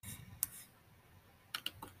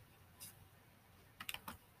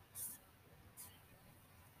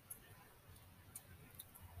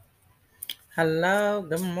Hello,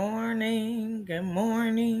 good morning. Good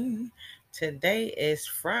morning. Today is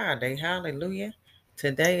Friday. Hallelujah.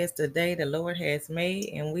 Today is the day the Lord has made,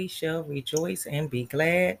 and we shall rejoice and be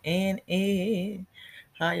glad in it.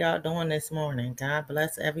 How y'all doing this morning? God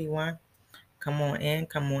bless everyone. Come on in,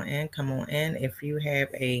 come on in, come on in. If you have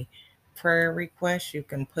a prayer request, you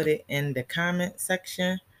can put it in the comment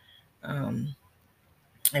section. Um,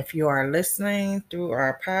 if you are listening through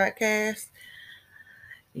our podcast,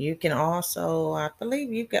 you can also, I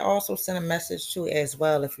believe you can also send a message to as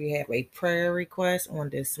well if you have a prayer request on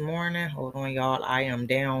this morning. Hold on, y'all. I am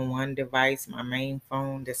down one device. My main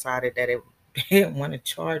phone decided that it didn't want to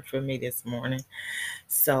charge for me this morning.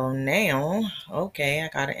 So now, okay, I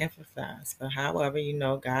got to emphasize. But however,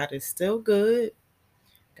 God is still good.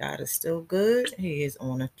 God is still good. He is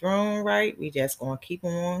on the throne, right? We just going to keep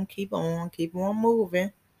on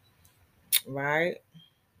moving, right?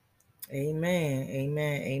 Amen.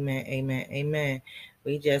 Amen. Amen. Amen. Amen.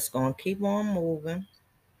 We just gonna keep on moving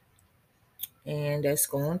and let's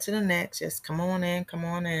go on to the next. Just come on in,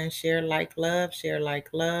 share like love. If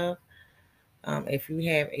you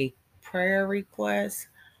have a prayer request,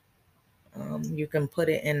 you can put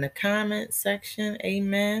it in the comment section.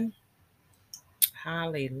 Amen.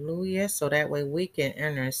 Hallelujah. So that way we can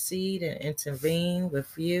intercede and intervene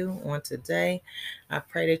with you on today. I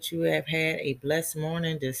pray that you have had a blessed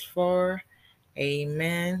morning this far.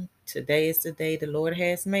 Amen. Today is the day the Lord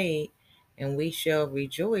has made, and we shall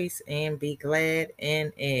rejoice and be glad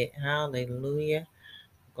in it. Hallelujah.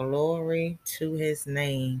 Glory to his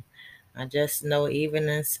name. I just know, even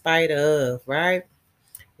in spite of, right,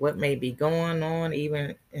 what may be going on,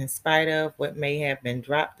 even in spite of what may have been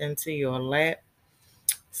dropped into your lap,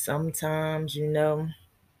 sometimes,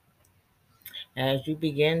 as you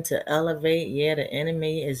begin to elevate, yeah, the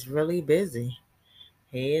enemy is really busy.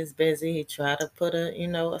 He is busy. He try to put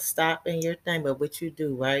a stop in your thing, but what you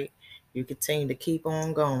do, right? You continue to keep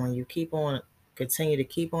on going. You continue to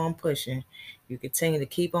keep on pushing. You continue to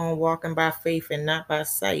keep on walking by faith and not by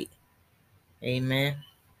sight. Amen.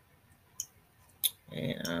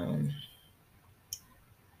 And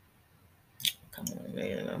come on,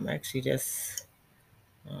 man. I'm actually just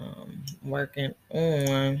working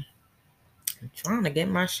on trying to get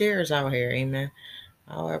my shares out here. Amen.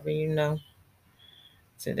 However,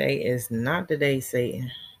 today is not the day,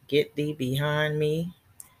 Satan. Get thee behind me.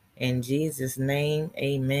 In Jesus' name,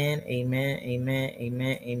 amen, amen, amen,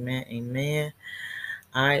 amen, amen, amen.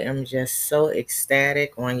 I am just so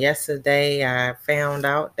ecstatic. On yesterday, I found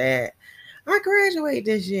out that I graduate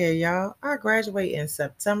this year, y'all. I graduate in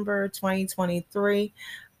September 2023.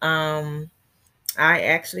 Um, I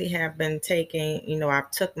actually have been taking, I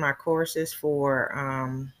took my courses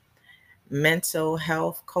for mental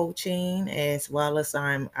health coaching, as well as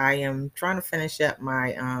I am trying to finish up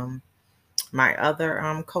my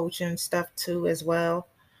other coaching stuff too as well,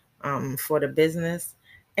 for the business.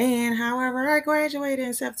 And however, I graduated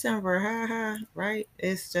in September. Ha ha, right?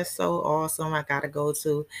 It's just so awesome. I got to go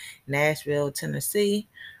to Nashville, Tennessee,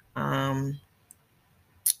 um,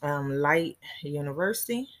 Light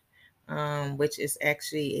University, which is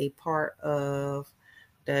actually a part of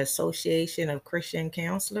the Association of Christian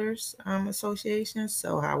Counselors Association.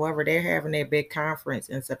 So, however, they're having their big conference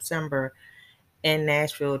in September in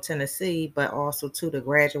Nashville, Tennessee, but also to the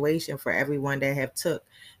graduation for everyone that have took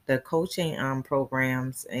the coaching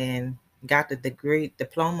programs and got the degree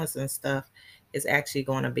diplomas and stuff is actually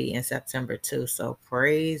going to be in September too. So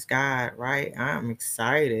praise God, right? I'm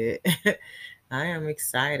excited. I am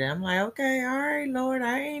excited. I'm like, okay, all right, Lord,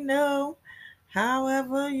 I ain't know.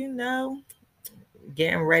 However,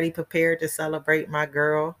 getting ready, prepared to celebrate my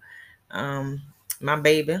girl, um, my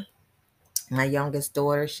baby, my youngest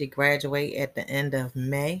daughter. She graduate at the end of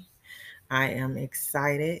May. I am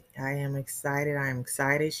excited. I am excited. I am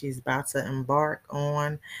excited. She's about to embark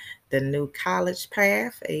on the new college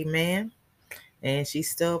path. Amen. And she's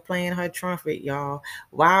still playing her trumpet, y'all,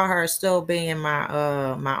 while her still being my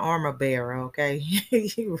armor bearer, okay?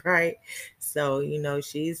 Right. So,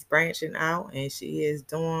 she's branching out and she is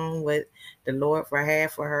doing what the Lord had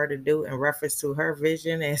for her to do in reference to her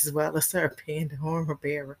vision, as well as her being the armor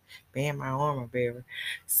bearer, being my armor bearer.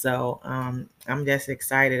 So I'm just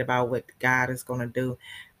excited about what God is gonna do.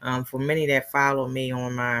 For many that follow me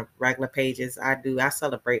on my regular pages, I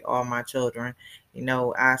celebrate all my children.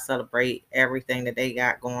 I celebrate everything that they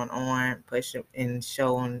got going on, pushing and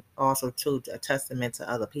showing also too a testament to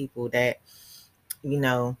other people that, you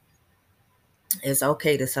know, it's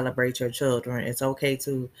okay to celebrate your children. It's okay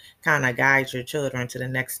to kind of guide your children to the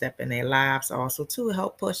next step in their lives. Also to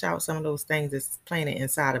help push out some of those things that's planted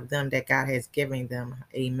inside of them that God has given them.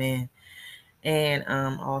 Amen. And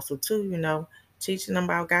also too, teaching them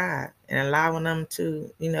about God and allowing them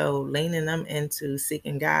to, leaning them into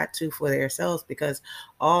seeking God too for themselves, because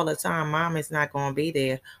all the time mom is not going to be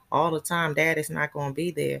there. All the time dad is not going to be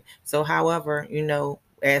there. So however,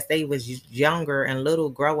 as they was younger and little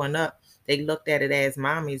growing up, they looked at it as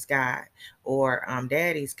mommy's God or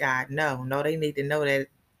daddy's God. No, they need to know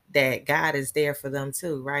that God is there for them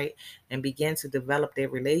too, right? And begin to develop their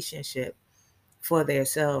relationship for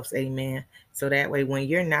themselves. Amen. So that way, when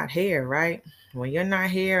you're not here, right? When you're not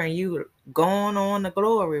here and you going on the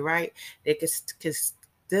glory, right? They could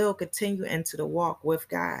still continue into the walk with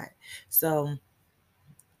God. So,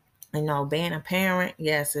 being a parent,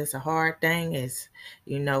 yes, it's a hard thing. It's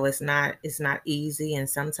not easy. And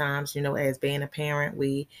sometimes, as being a parent,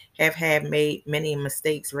 we have had made many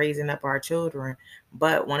mistakes raising up our children.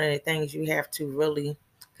 But one of the things you have to really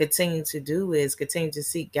continue to do is continue to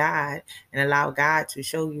seek God and allow God to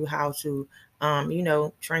show you how to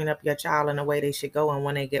train up your child in the way they should go. And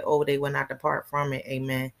when they get old, they will not depart from it.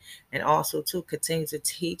 Amen. And also to continue to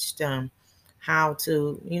teach them how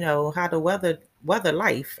to weather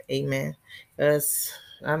life. Amen. Because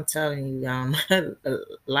I'm telling you,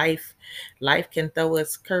 life life can throw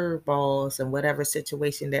us curveballs in whatever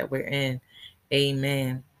situation that we're in.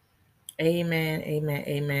 Amen. Amen. Amen.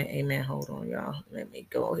 Amen. Amen. Hold on, y'all. Let me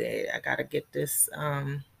go ahead. I gotta get this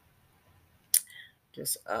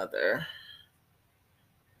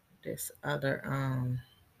other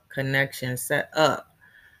connection set up.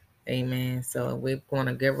 Amen. So we're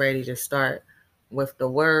gonna get ready to start with the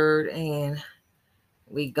word, and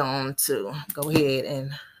we going to go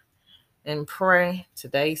ahead and pray.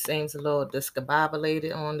 Today seems a little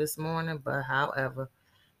discombobulated on this morning, but however,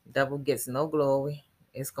 devil gets no glory.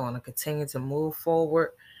 It's going to continue to move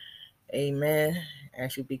forward. Amen.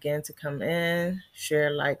 As you begin to come in,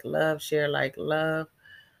 share like love, share like love.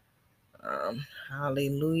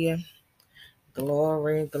 Hallelujah.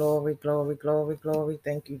 Glory, glory, glory, glory, glory.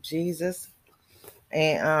 Thank you, Jesus.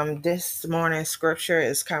 And this morning's scripture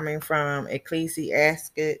is coming from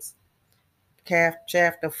Ecclesiastes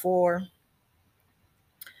chapter 4,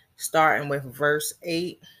 starting with verse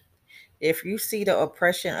 8. If you see the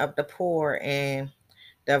oppression of the poor and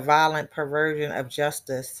the violent perversion of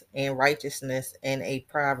justice and righteousness in a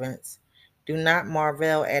province, do not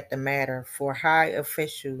marvel at the matter, for high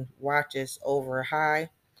official watches over high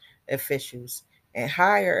officials, and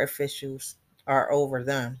higher officials are over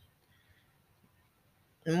them.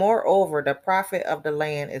 Moreover, the profit of the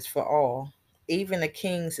land is for all, even the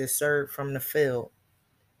kings is served from the field.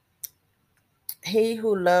 He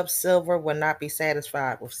who loves silver will not be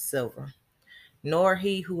satisfied with silver, nor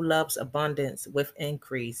he who loves abundance with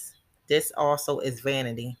increase. This also is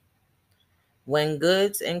vanity. When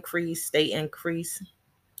goods increase, they increase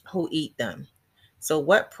who eat them. So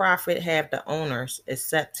what profit have the owners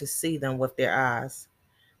except to see them with their eyes?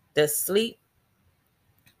 The sleep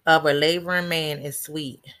of a laboring man is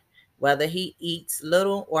sweet, whether he eats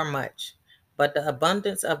little or much, but the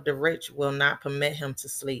abundance of the rich will not permit him to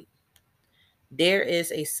sleep. There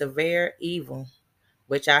is a severe evil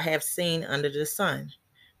which I have seen under the sun.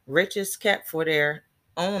 Riches kept for their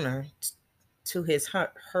owner to his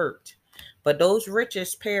hurt, but those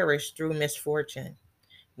riches perish through misfortune.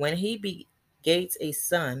 When he begates a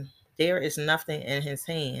son, there is nothing in his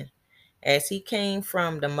hand. As he came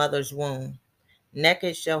from the mother's womb,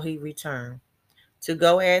 naked shall he return, to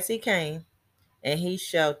go as he came, and he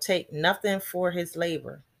shall take nothing for his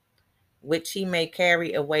labor, which he may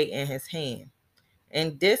carry away in his hand.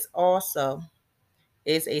 And this also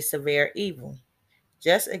is a severe evil.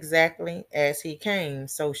 Just exactly as he came,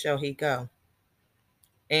 so shall he go.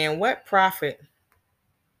 And what profit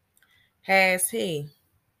has he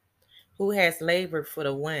who has labored for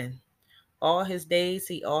the wind? All his days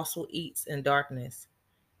he also eats in darkness,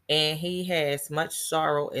 and he has much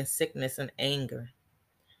sorrow and sickness and anger.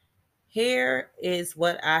 Here is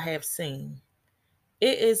what I have seen.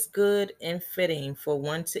 It is good and fitting for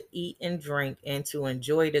one to eat and drink and to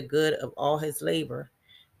enjoy the good of all his labor,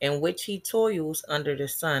 in which he toils under the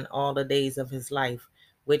sun all the days of his life,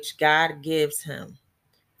 which God gives him,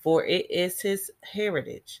 for it is his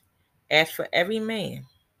heritage. As for every man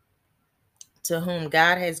to whom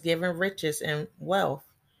God has given riches and wealth,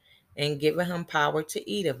 and given him power to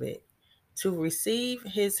eat of it, to receive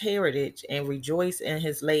his heritage and rejoice in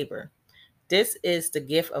his labor. This is the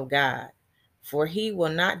gift of God. For he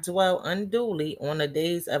will not dwell unduly on the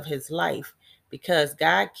days of his life, because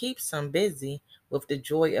God keeps him busy with the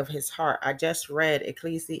joy of his heart. I just read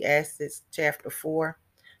Ecclesiastes chapter 4,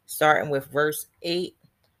 starting with verse 8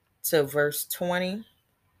 to verse 20.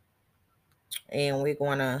 And we're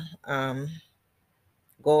going to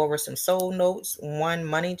Go over some soul notes. 1,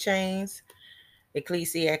 money chains.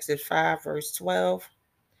 Ecclesiastes 5, verse 12.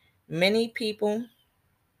 Many people,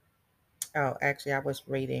 oh, actually, I was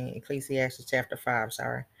reading Ecclesiastes chapter 5,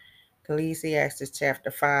 sorry. Ecclesiastes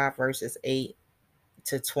chapter 5, verses 8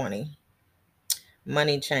 to 20.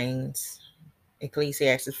 Money chains.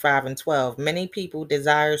 Ecclesiastes 5 and 12. Many people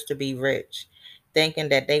desires to be rich, thinking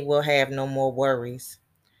that they will have no more worries.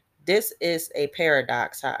 This is a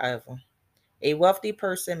paradox, however. A wealthy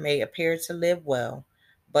person may appear to live well,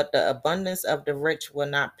 but the abundance of the rich will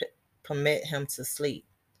not permit him to sleep.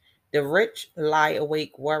 The rich lie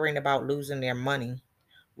awake worrying about losing their money,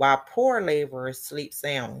 while poor laborers sleep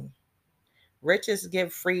soundly. Riches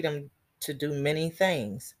give freedom to do many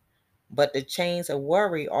things, but the chains of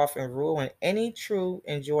worry often ruin any true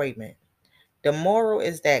enjoyment. The moral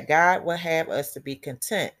is that God will have us to be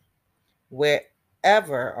content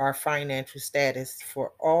wherever our financial status,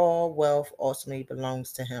 for all wealth ultimately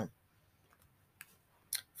belongs to Him.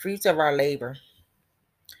 Fruits of our labor.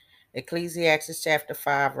 Ecclesiastes chapter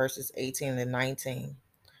 5, verses 18 and 19.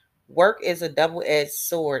 Work is a double-edged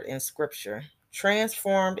sword in Scripture,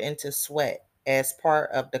 transformed into sweat as part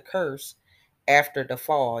of the curse after the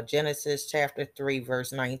fall. Genesis chapter 3,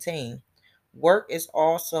 verse 19. Work is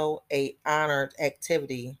also a honored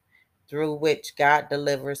activity through which God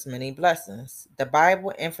delivers many blessings. The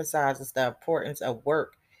Bible emphasizes the importance of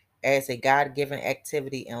work as a God-given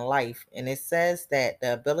activity in life, and it says that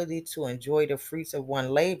the ability to enjoy the fruits of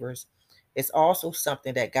one's labors is also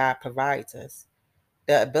something that God provides us.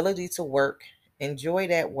 The ability to work, enjoy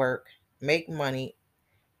that work, make money,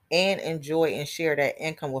 and enjoy and share that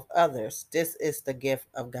income with others. This is the gift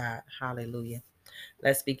of God. Hallelujah.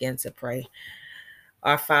 Let's begin to pray.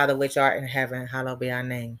 Our Father, which art in heaven, hallowed be thy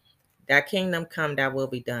name. Thy kingdom come, thy will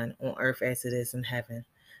be done, on earth as it is in heaven.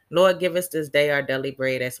 Lord, give us this day our daily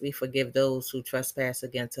bread, as we forgive those who trespass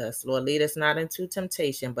against us. Lord, lead us not into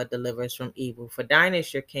temptation, but deliver us from evil. For thine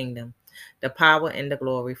is your kingdom, the power and the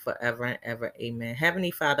glory forever and ever. Amen.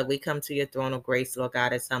 Heavenly Father, we come to your throne of grace, Lord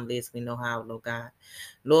God, as humbly as we know how, Lord God.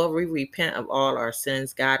 Lord, we repent of all our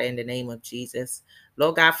sins, God, in the name of Jesus.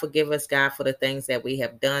 Lord God, forgive us, God, for the things that we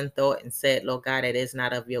have done, thought, and said, Lord God, that is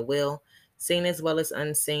not of your will, seen as well as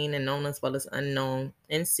unseen, and known as well as unknown,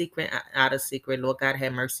 in secret, out of secret. Lord God,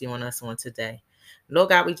 have mercy on us on today. Lord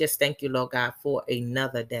God, we just thank you, Lord God, for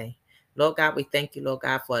another day. Lord God, we thank you, Lord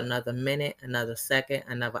God, for another minute, another second,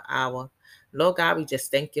 another hour. Lord God, we just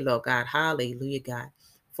thank you, Lord God, hallelujah, God,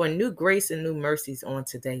 for new grace and new mercies on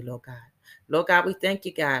today, Lord God. Lord God, we thank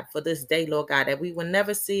you, God, for this day, Lord God, that we will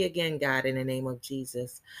never see again, God, in the name of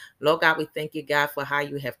Jesus. Lord God, we thank you, God, for how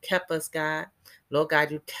you have kept us, God. Lord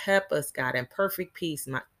God, you kept us, God, in perfect peace,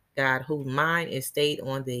 my God, whose mind is stayed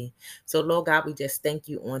on thee. So, Lord God, we just thank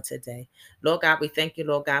you on today. Lord God, we thank you,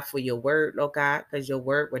 Lord God, for your word, Lord God, because your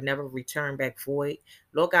word would never return back void.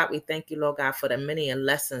 Lord God, we thank you, Lord God, for the many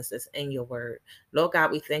lessons that's in your word. Lord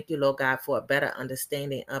God, we thank you, Lord God, for a better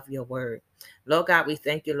understanding of your word. Lord God, we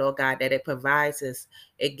thank you, Lord God, that it provides us,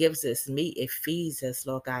 it gives us meat, it feeds us,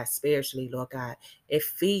 Lord God, spiritually, Lord God. It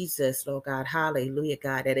feeds us, Lord God, hallelujah,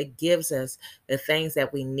 God, that it gives us the things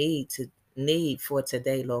that we need for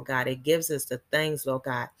today, Lord God. It gives us the things, Lord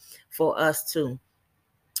God, for us to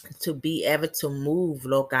be able to move,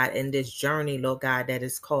 Lord God, in this journey, Lord God, that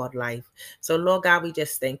is called life. So, Lord God, we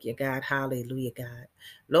just thank you, God. Hallelujah, God.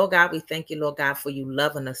 Lord God, we thank you, Lord God, for you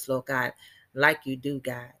loving us, Lord God, like you do,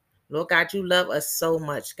 God. Lord God, you love us so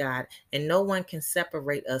much, God, and no one can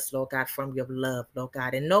separate us, Lord God, from your love, Lord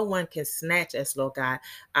God, and no one can snatch us, Lord God,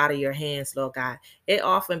 out of your hands, Lord God. It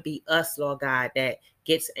often be us, Lord God, that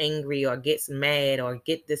gets angry or gets mad or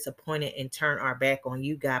get disappointed and turn our back on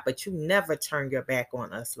you, God, but you never turn your back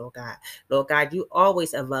on us, Lord God. Lord God, you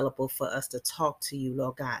always available for us to talk to you,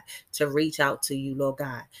 Lord God, to reach out to you, Lord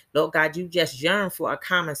God. Lord God, you just yearn for a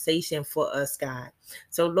conversation for us, God.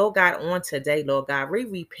 So, Lord God, on today, Lord God, we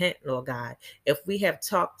repent, Lord God, if we have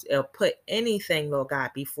talked or put anything, Lord God,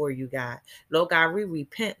 before you, God. Lord God, we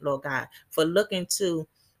repent, Lord God, for looking to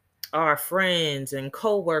our friends and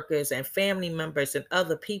co-workers and family members and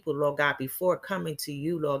other people, Lord God, before coming to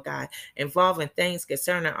you, Lord God, involving things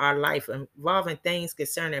concerning our life, involving things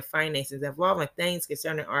concerning finances, involving things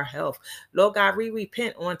concerning our health. Lord God, we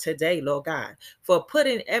repent on today, Lord God, for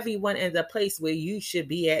putting everyone in the place where you should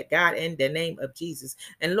be at, God, in the name of Jesus.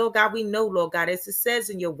 And Lord God, we know, Lord God, as it says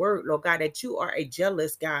in your word, Lord God, that you are a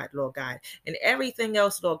jealous God, Lord God, and everything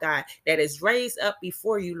else, Lord God, that is raised up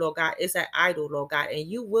before you, Lord God, is an idol, Lord God, and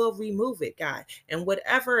you will remove it, God. And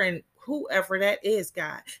whatever and whoever that is,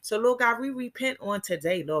 God. So, Lord God, we repent on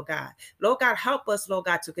today, Lord God. Lord God, help us, Lord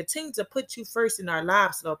God, to continue to put you first in our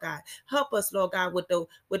lives, Lord God. Help us, Lord God, with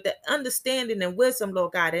the understanding and wisdom,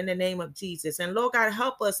 Lord God, in the name of Jesus. And Lord God,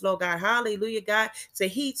 help us, Lord God, hallelujah, God, to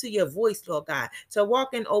heed to your voice, Lord God, to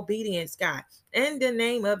walk in obedience, God, in the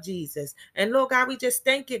name of Jesus. And Lord God, we just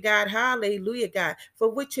thank you, God, hallelujah, God, for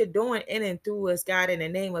what you're doing in and through us, God, in the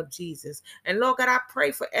name of Jesus. And Lord God, I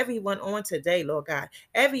pray for everyone on today, Lord God,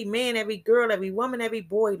 every man, every girl, every woman, every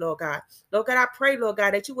boy, Lord God. Lord God, I pray, Lord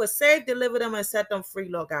God, that you will save, deliver them, and set them free,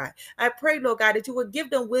 Lord God. I pray, Lord God, that you would give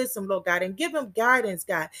them wisdom, Lord God, and give them guidance,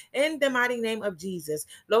 God, in the mighty name of Jesus.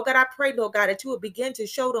 Lord God, I pray, Lord God, that you would begin to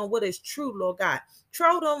show them what is true, Lord God.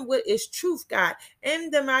 Show them what is truth, God,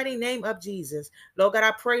 in the mighty name of Jesus. Lord God,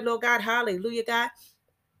 I pray, Lord God, hallelujah, God,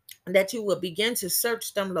 that you will begin to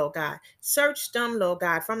search them, Lord God. Search them, Lord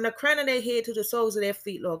God, from the crown of their head to the soles of their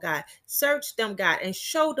feet, Lord God. Search them, God, and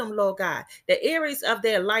show them, Lord God, the areas of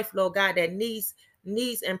their life, Lord God, that needs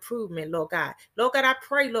improvement, Lord God. Lord God, I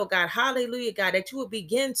pray, Lord God, hallelujah, God, that you will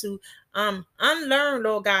begin to unlearn,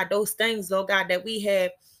 Lord God, those things, Lord God, that we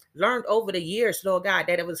have learned over the years, Lord God,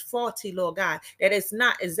 that it was faulty, Lord God, that it's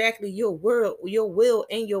not exactly your will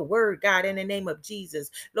and your word, God, in the name of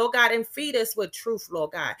Jesus. Lord God, and feed us with truth,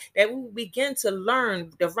 Lord God, that we will begin to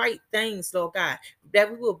learn the right things, Lord God,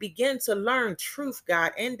 that we will begin to learn truth,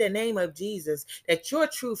 God, in the name of Jesus, that your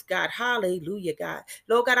truth, God, hallelujah, God.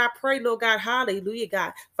 Lord God, I pray, Lord God, hallelujah,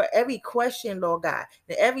 God, for every question, Lord God,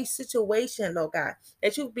 and every situation, Lord God,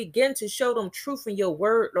 that you begin to show them truth in your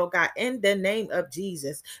word, Lord God, in the name of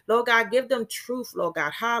Jesus. Lord God, give them truth, Lord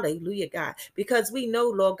God, hallelujah, God, because we know,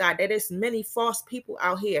 Lord God, that there's many false people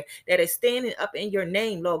out here that is standing up in your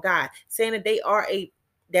name, Lord God, saying that they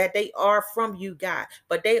are from you, God,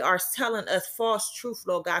 but they are telling us false truth,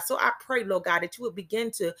 Lord God. So I pray, Lord God, that you would begin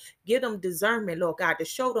to give them discernment, Lord God, to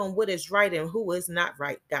show them what is right and who is not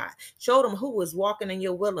right, God. Show them who is walking in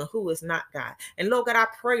your will and who is not, God. And Lord God, I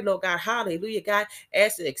pray, Lord God, hallelujah, God,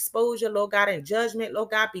 as the exposure, Lord God, and judgment,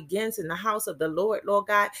 Lord God, begins in the house of the Lord, Lord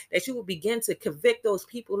God, that you will begin to convict those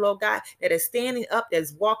people, Lord God, that are standing up,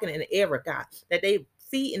 that's walking in error, God, that they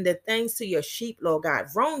feeding the things to your sheep, Lord God,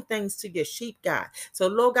 wrong things to your sheep, God. So,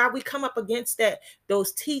 Lord God, we come up against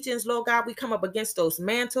those teachings, Lord God. We come up against those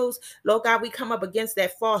mantles, Lord God. We come up against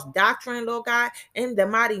that false doctrine, Lord God, in the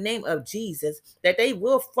mighty name of Jesus, that they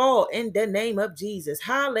will fall in the name of Jesus.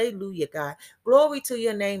 Hallelujah, God. Glory to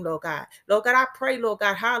your name, Lord God. Lord God, I pray, Lord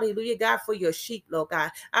God, hallelujah, God, for your sheep, Lord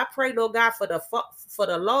God. I pray, Lord God, for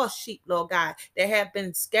the lost sheep, Lord God, that have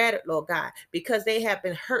been scattered, Lord God, because they have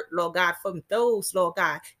been hurt, Lord God, from those, Lord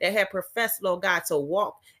God, that have professed, Lord God, to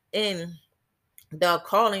walk in the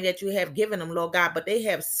calling that you have given them, Lord God, but they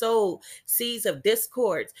have sowed seeds of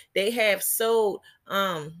discord. They have sowed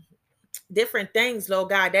different things, Lord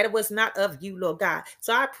God, that it was not of you, Lord God.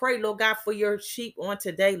 So I pray, Lord God, for your sheep on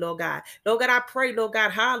today, Lord God. Lord God, I pray, Lord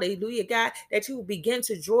God, hallelujah, God, that you will begin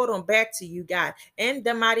to draw them back to you, God, in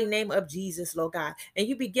the mighty name of Jesus, Lord God. And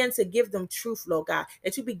you begin to give them truth, Lord God,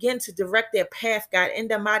 that you begin to direct their path, God, in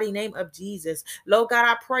the mighty name of Jesus. Lord God,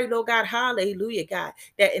 I pray, Lord God, hallelujah, God,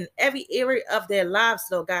 that in every area of their lives,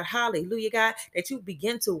 Lord God, hallelujah, God, that you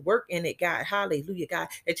begin to work in it, God, hallelujah, God,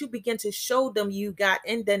 that you begin to show them you, God,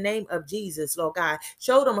 in the name of Jesus, Lord God.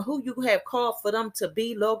 Show them who you have called for them to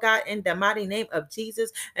be, Lord God, in the mighty name of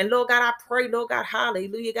Jesus. And Lord God, I pray, Lord God,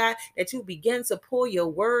 hallelujah, God, that you begin to pour your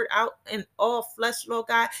word out in all flesh, Lord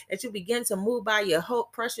God, that you begin to move by your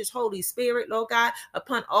precious Holy Spirit, Lord God,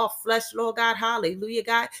 upon all flesh, Lord God, hallelujah,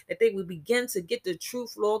 God, that they will begin to get the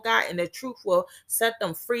truth, Lord God, and the truth will set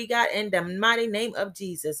them free, God, in the mighty name of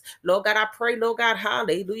Jesus. Lord God, I pray, Lord God,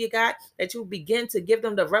 hallelujah, God, that you begin to give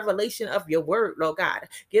them the revelation of your word, Lord God.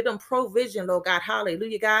 Give them provision, Lord God,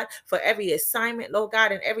 hallelujah, God, for every assignment, Lord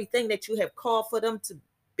God, and everything that you have called for them to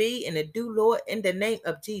be and to do, Lord, in the name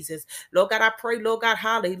of Jesus. Lord God, I pray, Lord God,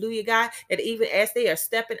 hallelujah, God, that even as they are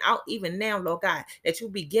stepping out, even now, Lord God, that you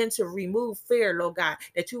begin to remove fear, Lord God,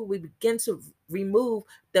 that you will begin to remove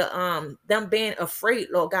them being afraid,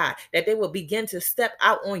 Lord God, that they will begin to step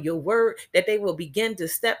out on your word, that they will begin to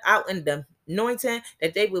step out in the anointing,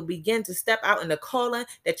 that they will begin to step out in the calling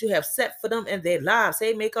that you have set for them in their lives.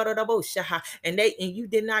 They make out of the bush, and you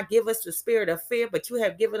did not give us the spirit of fear, but you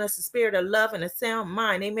have given us the spirit of love and a sound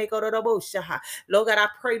mind. They make out of the bush, Lord God, I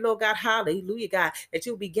pray, Lord God, hallelujah, God, that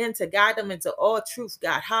you begin to guide them into all truth,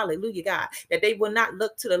 God, hallelujah, God, that they will not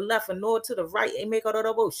look to the left and nor to the right. They make out of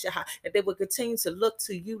the bush, that they will continue to look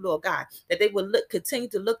to you, Lord God, that they will continue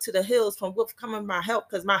to look to the hills from which coming my help,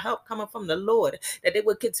 because my help coming from the Lord, that they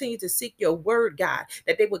will continue to seek your word, God,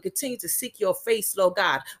 that they will continue to seek your face, Lord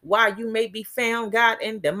God, while you may be found, God,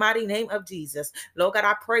 in the mighty name of Jesus. Lord God,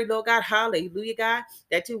 I pray, Lord God, hallelujah, God,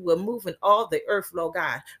 that you will move in all the earth, Lord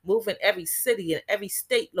God, move in every city and every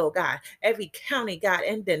state, Lord God, every county, God,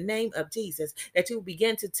 in the name of Jesus, that you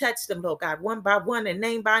begin to touch them, Lord God, one by one and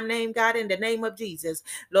name by name, God, in the name of Jesus.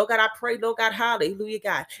 Lord God, I pray, Lord God, hallelujah,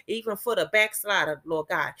 God, even for the backslider, Lord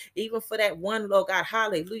God, even for that one, Lord God,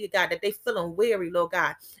 hallelujah, God, that they feeling weary, Lord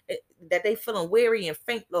God, that they feeling weary and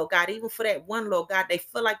faint, Lord God, even for that one, Lord God, they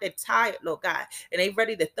feel like they're tired, Lord God, and they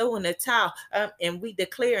ready to throw in the towel, and we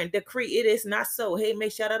declare and decree it is not so. Hey, me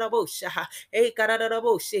shadadabosha, hey,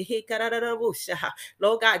 kadadabosha, hey, kadadabosha.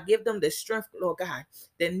 Lord God, give them the strength, Lord God,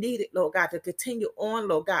 that needed, Lord God, to continue on,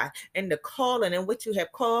 Lord God, and the calling in which you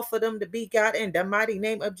have called for them to be, God, in the mighty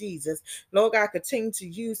name of Jesus. Lord God, continue to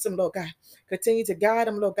use them, Lord God, continue to guide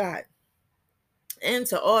them, Lord God,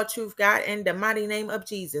 into all truth, God, in the mighty name of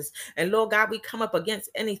Jesus. And Lord God, we come up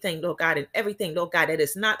against anything, Lord God, and everything, Lord God, that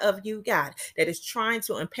is not of you, God, that is trying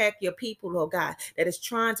to impact your people, Lord God, that is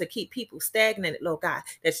trying to keep people stagnant, Lord God,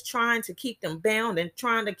 that's trying to keep them bound and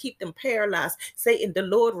trying to keep them paralyzed. Satan, the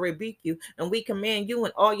Lord rebuke you, and we command you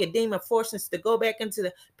and all your demon forces to go back into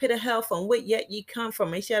the pit of hell from which yet ye come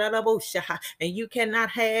from. And you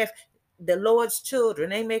cannot have the Lord's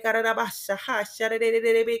children. Amen.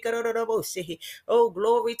 Oh,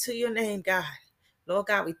 glory to your name, God. Lord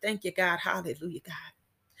God, we thank you, God. Hallelujah, God.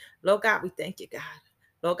 Lord God, we thank you, God.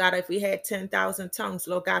 Lord God, if we had 10,000 tongues,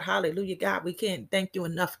 Lord God, hallelujah, God, we can't thank you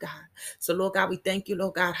enough, God. So, Lord God, we thank you,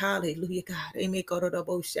 Lord God, hallelujah, God. Amen.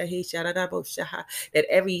 That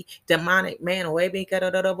every demonic man or every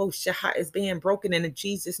is being broken in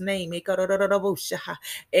Jesus' name.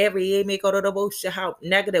 Every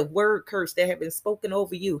negative word curse that have been spoken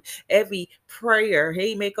over you, every prayer,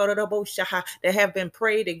 that have been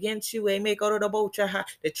prayed against you,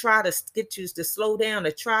 to try to get you to slow down,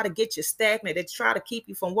 to try to get you stagnant, to try to keep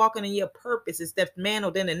you from walking in your purpose, is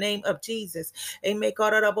dismantled in the name of Jesus.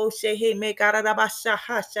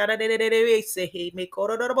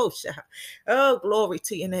 Oh, glory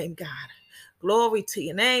to your name, God. Glory to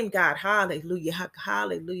your name, God. Hallelujah.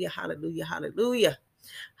 Hallelujah. Hallelujah. Hallelujah.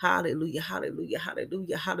 Hallelujah, hallelujah,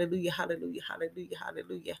 hallelujah, hallelujah, hallelujah, hallelujah,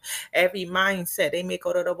 hallelujah. Every mindset, they make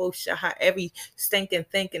every stinking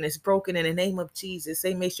thinking is broken in the name of Jesus.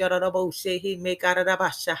 They make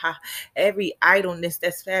every idleness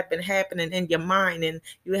that's been happening in your mind, and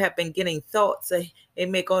you have been getting thoughts. They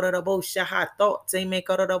make thoughts. They make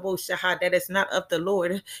that is not of the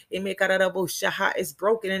Lord. They make is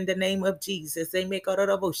broken in the name of Jesus. They make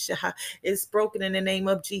it's broken in the name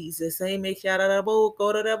of Jesus. Amen.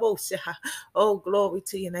 Oh, glory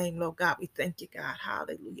to your name, Lord God. We thank you, God.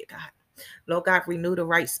 Hallelujah, God. Lord God, renew the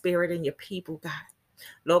right spirit in your people, God.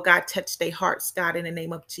 Lord God, touch their hearts, God, in the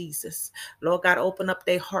name of Jesus. Lord God, open up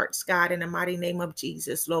their hearts, God, in the mighty name of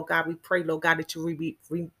Jesus. Lord God, we pray, Lord God, that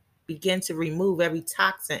you begin to remove every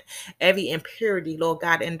toxin, every impurity, Lord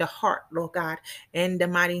God, in the heart, Lord God, in the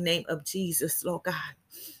mighty name of Jesus, Lord God.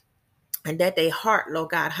 And that they heart,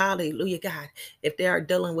 Lord God, hallelujah, God. If they are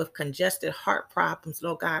dealing with congested heart problems,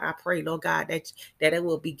 Lord God, I pray, Lord God, that it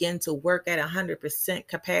will begin to work at 100%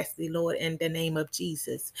 capacity, Lord, in the name of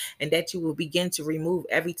Jesus. And that you will begin to remove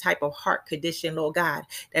every type of heart condition, Lord God,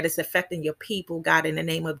 that is affecting your people, God, in the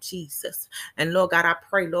name of Jesus. And Lord God, I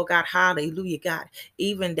pray, Lord God, hallelujah, God,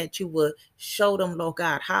 even that you will show them, Lord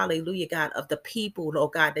God, hallelujah, God, of the people,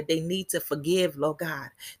 Lord God, that they need to forgive, Lord God,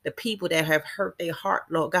 the people that have hurt their heart,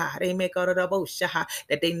 Lord God,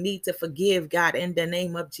 that they need to forgive, God, in the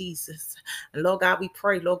name of Jesus. And Lord God, we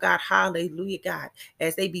pray, Lord God, hallelujah, God,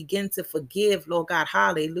 as they begin to forgive, Lord God,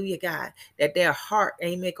 hallelujah, God, that their heart,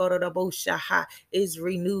 is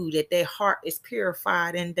renewed, that their heart is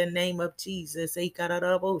purified in the name of Jesus.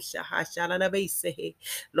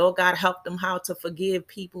 Lord God, help them how to forgive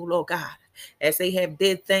people, Lord God, as they have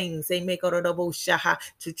did things, they make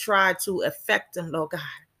to try to affect them, Lord God.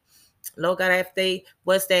 Lord God, if they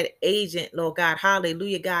was that agent, Lord God,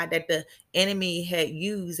 hallelujah, God, that the enemy had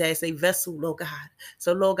used as a vessel, Lord God.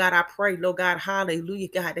 So, Lord God, I pray, Lord God, hallelujah,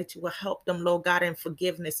 God, that you will help them, Lord God, in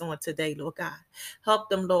forgiveness on today, Lord God. Help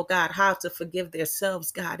them, Lord God, how to forgive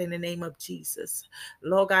themselves, God, in the name of Jesus.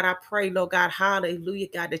 Lord God, I pray, Lord God, hallelujah,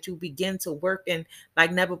 God, that you begin to work in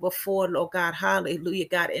like never before, Lord God, hallelujah,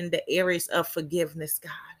 God, in the areas of forgiveness,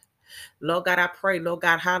 God. Lord God, I pray, Lord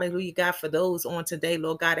God, hallelujah, God, for those on today,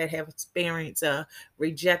 Lord God, that have experienced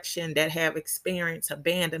rejection, that have experienced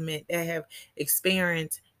abandonment, that have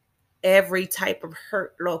experienced every type of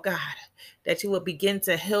hurt, Lord God, that you will begin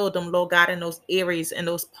to heal them, Lord God, in those areas and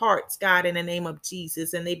those parts, God, in the name of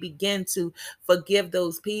Jesus. And they begin to forgive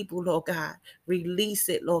those people, Lord God. Release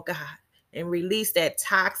it, Lord God. and release that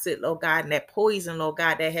toxic, Lord God, and that poison, Lord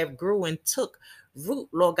God, that have grew and took root,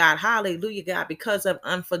 Lord God. Hallelujah, God, because of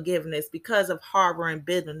unforgiveness, because of harboring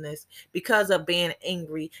bitterness, because of being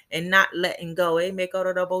angry and not letting go.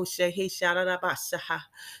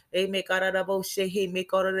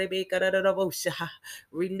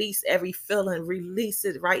 Release every feeling. Release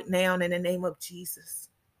it right now in the name of Jesus.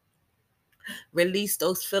 Release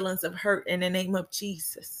those feelings of hurt in the name of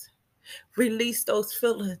Jesus. Release those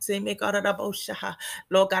feelings. Lord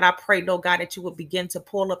God, I pray, Lord God, that you will begin to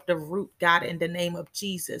pull up the root, God, in the name of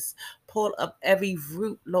Jesus. Pull up every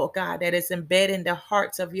root, Lord God, that is embedded in the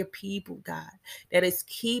hearts of your people, God, that is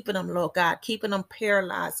keeping them, Lord God, keeping them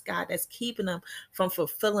paralyzed, God, that's keeping them from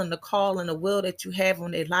fulfilling the call and the will that you have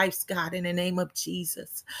on their lives, God, in the name of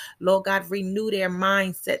Jesus. Lord God, renew their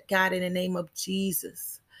mindset, God, in the name of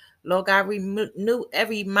Jesus. Lord God, renew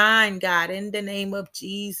every mind, God, in the name of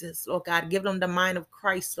Jesus. Lord God, give them the mind of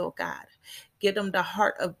Christ, Lord God. Give them the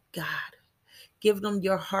heart of God. Give them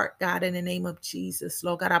your heart, God, in the name of Jesus.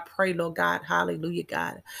 Lord God, I pray, Lord God, hallelujah,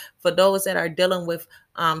 God, for those that are dealing with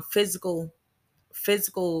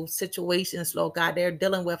physical situations, Lord God. They're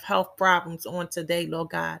dealing with health problems on today, Lord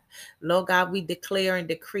God. Lord God, we declare and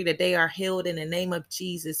decree that they are healed in the name of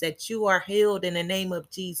Jesus, that you are healed in the name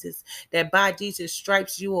of Jesus, that by Jesus'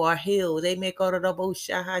 stripes you are healed. They make all of the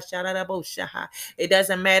shaha. It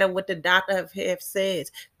doesn't matter what the doctor have said,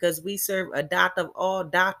 because we serve a doctor of all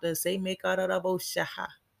doctors. They make all of the shaha,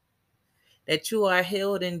 that you are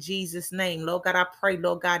healed in Jesus' name. Lord God, I pray,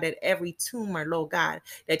 Lord God, that every tumor, Lord God,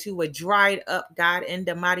 that you would dry it up, God, in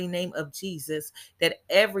the mighty name of Jesus, that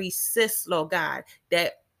every cyst, Lord God,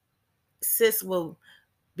 that cyst will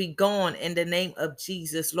be gone in the name of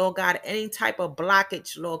Jesus. Lord God, any type of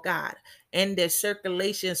blockage, Lord God, in their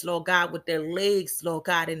circulations, Lord God, with their legs, Lord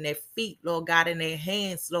God, in their feet, Lord God, in their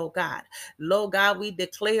hands, Lord God. Lord God, we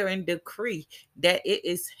declare and decree that it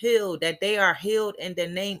is healed, that they are healed in the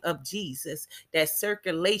name of Jesus, that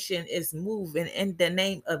circulation is moving in the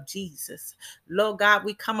name of Jesus. Lord God,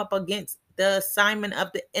 we come up against the assignment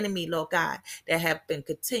of the enemy, Lord God, that have been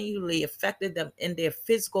continually affected them in their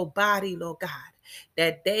physical body, Lord God,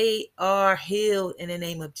 that they are healed in the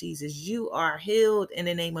name of Jesus. You are healed in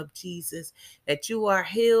the name of Jesus, that you are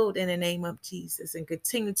healed in the name of Jesus, and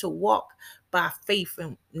continue to walk by faith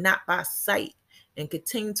and not by sight, and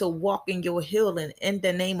continue to walk in your healing in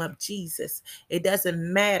the name of Jesus. It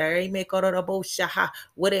doesn't matter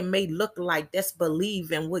what it may look like. Just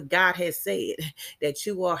believe in what God has said, that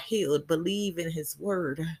you are healed. Believe in his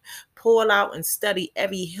word. Pull out and study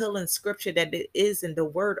every healing scripture that it is in the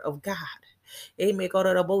word of God. And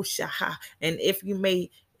if you may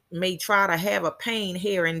try to have a pain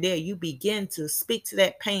here and there, you begin to speak to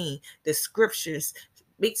that pain, the scriptures,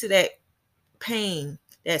 speak to that pain,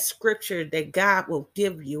 that scripture that God will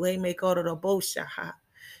give you. And Lord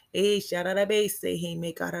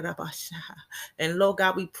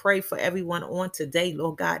God, we pray for everyone on today,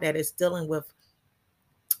 Lord God, that is dealing with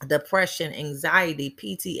depression, anxiety,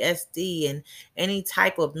 PTSD, and any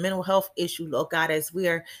type of mental health issue, Lord God, as we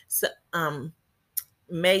are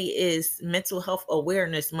May is Mental Health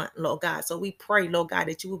Awareness Month, Lord God. So we pray, Lord God,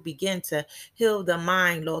 that you will begin to heal the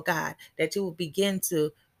mind, Lord God, that you will begin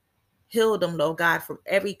to heal them, Lord God, from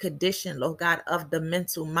every condition, Lord God, of the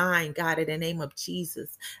mental mind, God, in the name of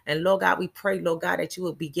Jesus. And Lord God, we pray, Lord God, that you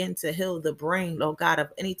will begin to heal the brain, Lord God,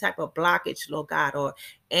 of any type of blockage, Lord God, or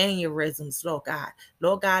aneurysms, Lord God.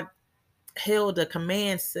 Lord God, heal the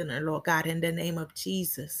command center, Lord God, in the name of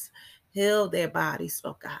Jesus. Heal their bodies,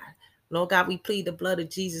 Lord God. Lord God, we plead the blood of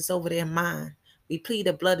Jesus over their mind. We plead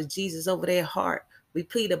the blood of Jesus over their heart. We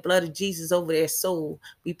plead the blood of Jesus over their soul.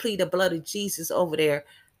 We plead the blood of Jesus over their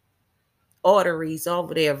arteries,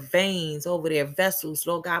 over their veins, over their vessels.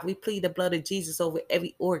 Lord God, we plead the blood of Jesus over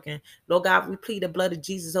every organ. Lord God, we plead the blood of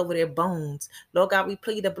Jesus over their bones. Lord God, we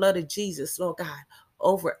plead the blood of Jesus, Lord God,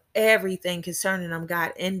 over everything concerning them,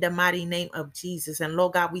 God, in the mighty name of Jesus. And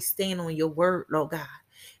Lord God, we stand on your word, Lord God,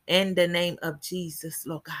 in the name of Jesus,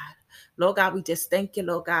 Lord God. Lord God, we just thank you,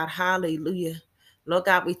 Lord God. Hallelujah. Lord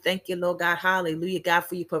God, we thank you, Lord God. Hallelujah, God,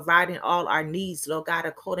 for you providing all our needs, Lord God,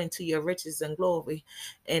 according to your riches and glory.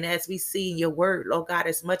 And as we see in your word, Lord God,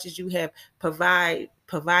 as much as you have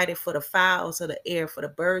provided for the fowls of the air, for the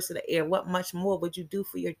birds of the air, what much more would you do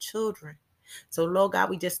for your children? So, Lord God,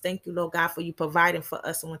 we just thank you, Lord God, for you providing for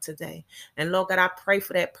us on today. And Lord God, I pray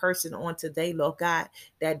for that person on today, Lord God,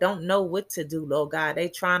 that don't know what to do, Lord God. They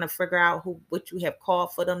trying to figure out what you have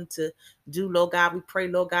called for them to do, Lord God. We pray,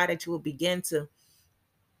 Lord God, that you will begin to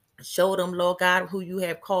show them, Lord God, who you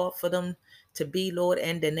have called for them to be, Lord,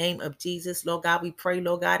 in the name of Jesus. Lord God, we pray,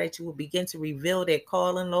 Lord God, that you will begin to reveal their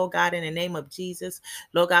calling, Lord God, in the name of Jesus.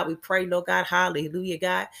 Lord God, we pray, Lord God, hallelujah,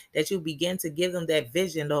 God, that you begin to give them that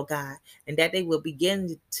vision, Lord God, and that they will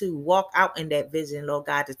begin to walk out in that vision, Lord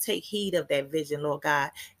God, to take heed of that vision, Lord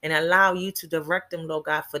God, and allow you to direct them, Lord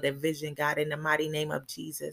God, for that vision, God, in the mighty name of Jesus.